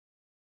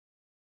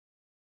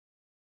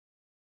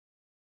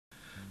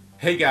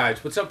Hey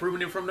guys, what's up? Ruben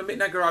here from the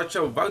Midnight Garage.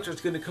 So Wouter's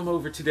going to come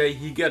over today.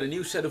 He got a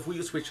new set of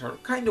wheels which are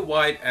kind of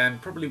wide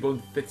and probably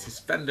won't fit his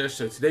fenders.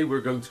 So today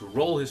we're going to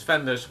roll his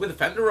fenders with a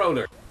fender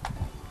roller.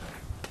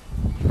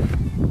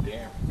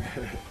 Damn.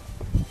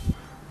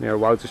 Here are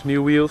Wouter's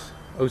new wheels,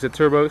 OZ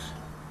turbos.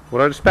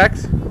 What are the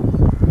specs?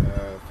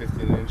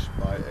 15 inch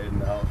by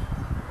 8.5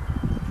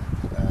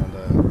 and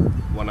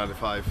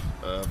 195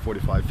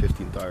 45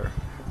 15 tire.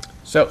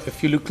 So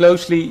if you look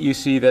closely, you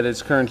see that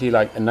it's currently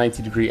like a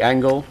 90-degree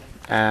angle.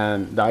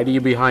 And the idea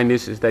behind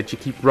this is that you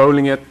keep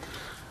rolling it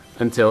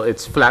until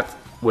it's flat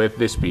with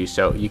this piece.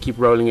 So you keep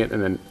rolling it,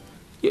 and then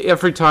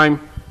every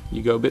time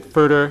you go a bit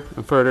further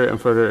and further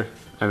and further,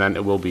 and then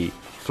it will be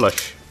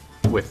flush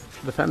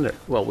with the fender.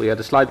 Well, we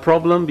had a slight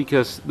problem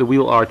because the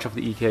wheel arch of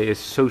the EK is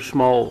so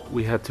small.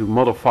 We had to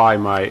modify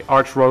my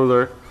arch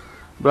roller,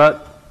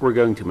 but we're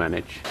going to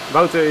manage.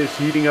 Wouter is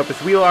heating up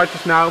his wheel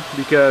arches now,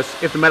 because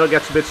if the metal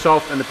gets a bit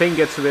soft and the paint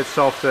gets a bit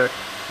softer,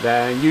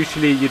 then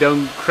usually you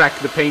don't crack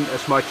the paint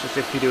as much as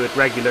if you do it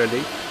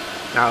regularly.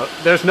 Now,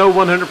 there's no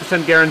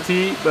 100%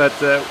 guarantee, but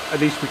at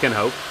least we can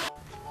hope.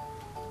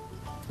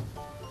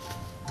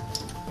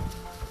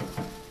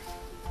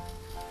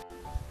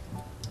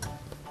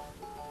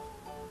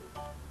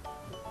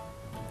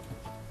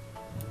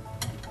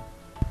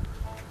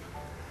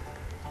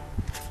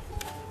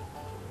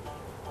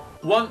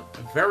 One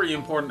very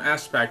important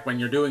aspect when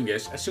you're doing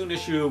this, as soon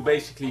as you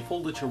basically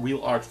folded your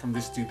wheel arch from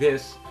this to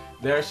this,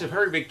 there's a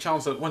very big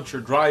chance that once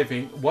you're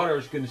driving, water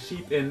is going to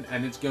seep in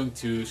and it's going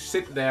to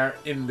sit there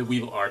in the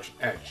wheel arch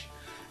edge.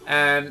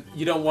 And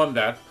you don't want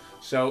that.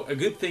 So a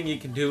good thing you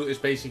can do is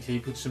basically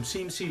put some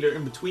seam sealer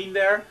in between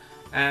there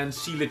and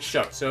seal it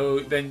shut. So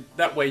then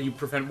that way you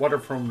prevent water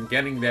from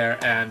getting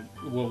there, and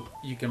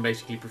you can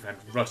basically prevent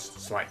rust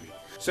slightly.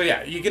 So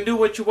yeah, you can do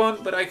what you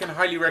want, but I can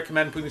highly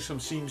recommend putting some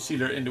seam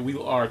sealer in the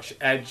wheel arch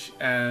edge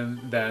and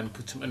then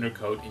put some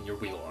undercoat in your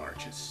wheel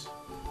arches.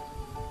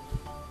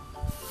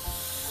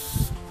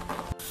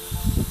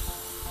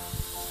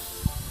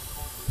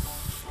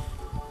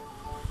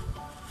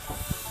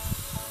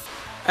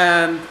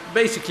 And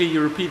basically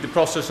you repeat the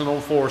process on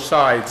all four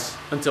sides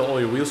until all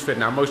your wheels fit.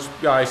 Now most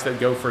guys that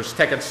go for a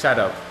staggered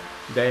setup,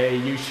 they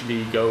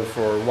usually go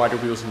for wider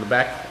wheels in the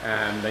back,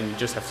 and then you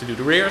just have to do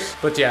the rears.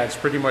 But yeah, it's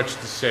pretty much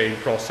the same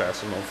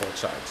process on all four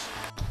sides.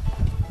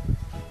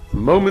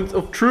 Moment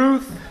of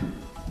truth.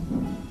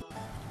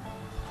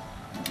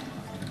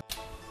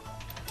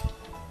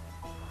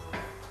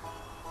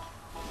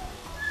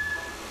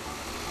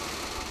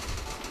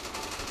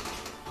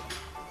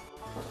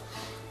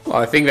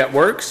 Well, I think that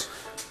works.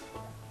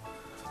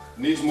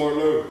 Needs more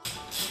lube.